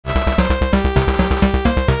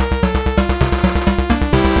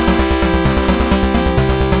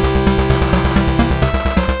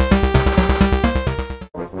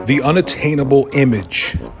the unattainable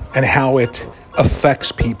image and how it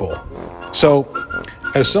affects people. So,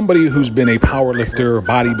 as somebody who's been a powerlifter or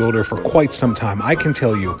bodybuilder for quite some time, I can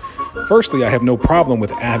tell you, firstly, I have no problem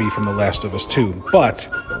with Abby from The Last of Us 2. But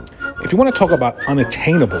if you want to talk about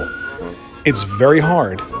unattainable, it's very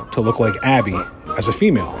hard to look like Abby as a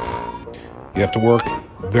female. You have to work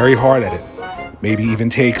very hard at it. Maybe even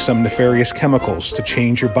take some nefarious chemicals to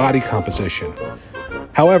change your body composition.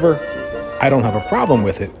 However, I don't have a problem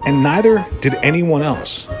with it, and neither did anyone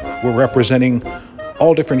else. We're representing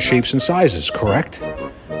all different shapes and sizes, correct?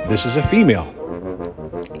 This is a female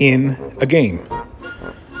in a game.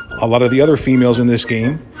 A lot of the other females in this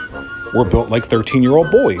game were built like 13-year-old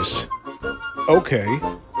boys. Okay,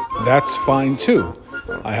 that's fine too.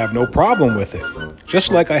 I have no problem with it.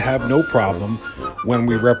 Just like I have no problem when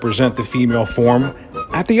we represent the female form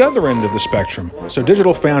at the other end of the spectrum. So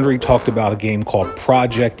Digital Foundry talked about a game called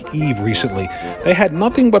Project Eve recently. They had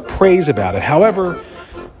nothing but praise about it. However,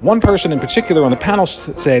 one person in particular on the panel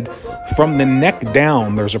said, from the neck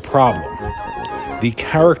down, there's a problem. The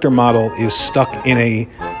character model is stuck in a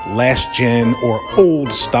last gen or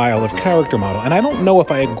old style of character model. And I don't know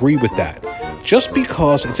if I agree with that. Just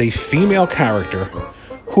because it's a female character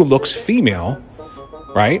who looks female,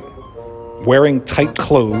 right? Wearing tight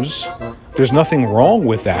clothes, there's nothing wrong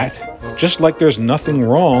with that. Just like there's nothing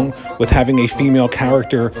wrong with having a female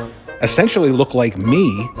character essentially look like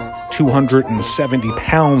me, 270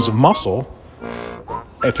 pounds of muscle.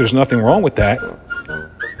 If there's nothing wrong with that,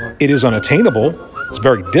 it is unattainable. It's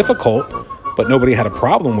very difficult, but nobody had a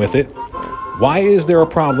problem with it. Why is there a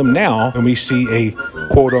problem now when we see a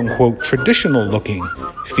quote-unquote traditional-looking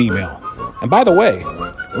female? And by the way,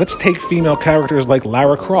 let's take female characters like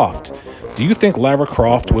Lara Croft. Do you think Lara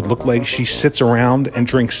Croft would look like she sits around and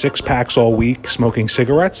drinks six-packs all week smoking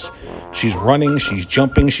cigarettes? She's running, she's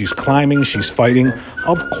jumping, she's climbing, she's fighting.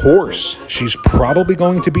 Of course, she's probably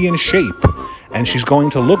going to be in shape, and she's going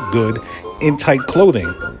to look good in tight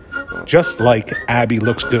clothing. Just like Abby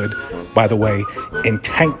looks good, by the way, in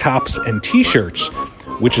tank tops and t-shirts,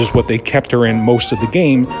 which is what they kept her in most of the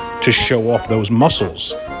game to show off those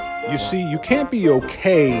muscles. You see, you can't be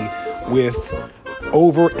okay with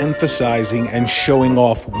overemphasizing and showing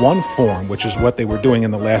off one form, which is what they were doing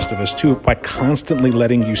in The Last of Us 2, by constantly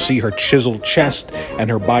letting you see her chiseled chest and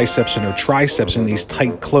her biceps and her triceps in these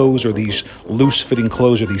tight clothes or these loose-fitting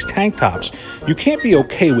clothes or these tank tops. You can't be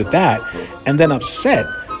okay with that and then upset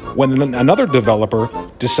when another developer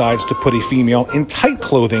decides to put a female in tight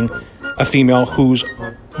clothing, a female who's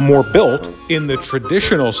more built in the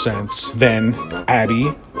traditional sense than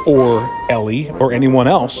Abby or Ellie or anyone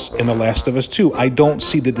else in The Last of Us 2. I don't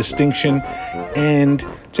see the distinction, and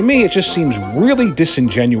to me it just seems really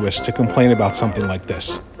disingenuous to complain about something like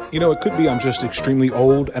this. You know, it could be I'm just extremely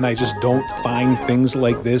old and I just don't find things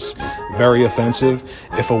like this very offensive.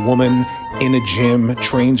 If a woman in a gym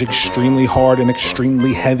trains extremely hard and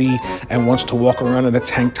extremely heavy and wants to walk around in a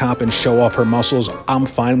tank top and show off her muscles, I'm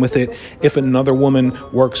fine with it. If another woman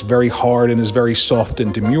works very hard and is very soft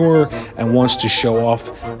and demure and wants to show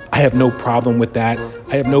off, I have no problem with that.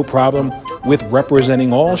 I have no problem with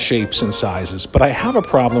representing all shapes and sizes, but I have a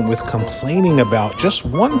problem with complaining about just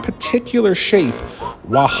one particular shape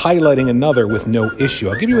while highlighting another with no issue.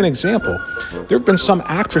 I'll give you an example. There have been some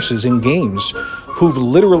actresses in games who've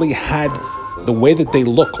literally had the way that they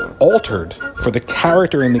look altered for the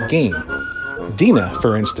character in the game. Dina,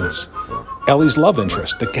 for instance, Ellie's love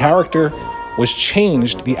interest. The character was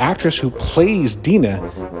changed. The actress who plays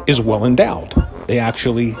Dina is well endowed. They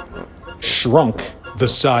actually shrunk the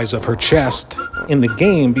size of her chest in the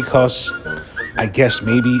game because I guess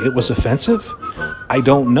maybe it was offensive. I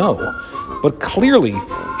don't know. But clearly,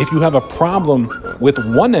 if you have a problem with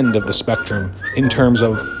one end of the spectrum in terms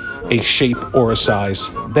of a shape or a size,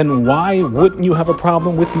 then why wouldn't you have a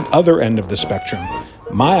problem with the other end of the spectrum?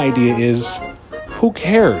 My idea is, who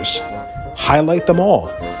cares? Highlight them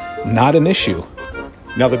all. Not an issue.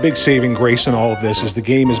 Now, the big saving grace in all of this is the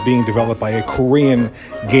game is being developed by a Korean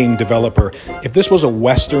game developer. If this was a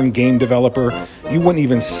Western game developer, you wouldn't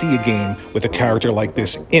even see a game with a character like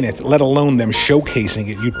this in it, let alone them showcasing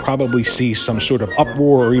it. You'd probably see some sort of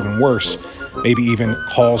uproar or even worse, maybe even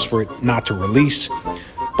calls for it not to release.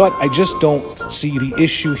 But I just don't see the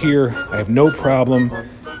issue here. I have no problem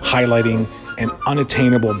highlighting an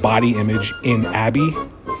unattainable body image in Abby,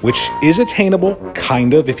 which is attainable,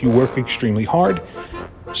 kind of, if you work extremely hard.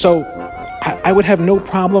 So I would have no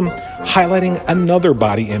problem highlighting another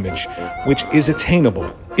body image, which is attainable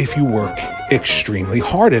if you work extremely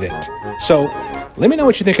hard at it. So Let me know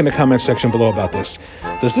what you think in the comment section below about this.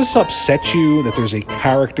 Does this upset you that there's a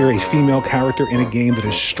character, a female character in a game that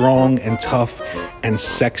is strong and tough and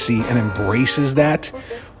sexy and embraces that?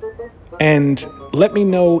 And let me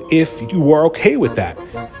know if you are okay with that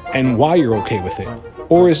and why you're okay with it.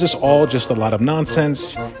 Or is this all just a lot of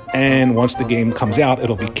nonsense, and once the game comes out,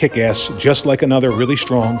 it'll be kick-ass, just like another really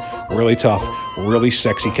strong, really tough, really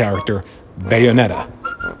sexy character, Bayonetta.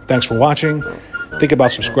 Thanks for watching. Think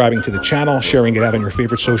about subscribing to the channel, sharing it out on your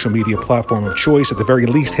favorite social media platform of choice. At the very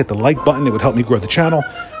least, hit the like button. It would help me grow the channel,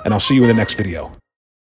 and I'll see you in the next video.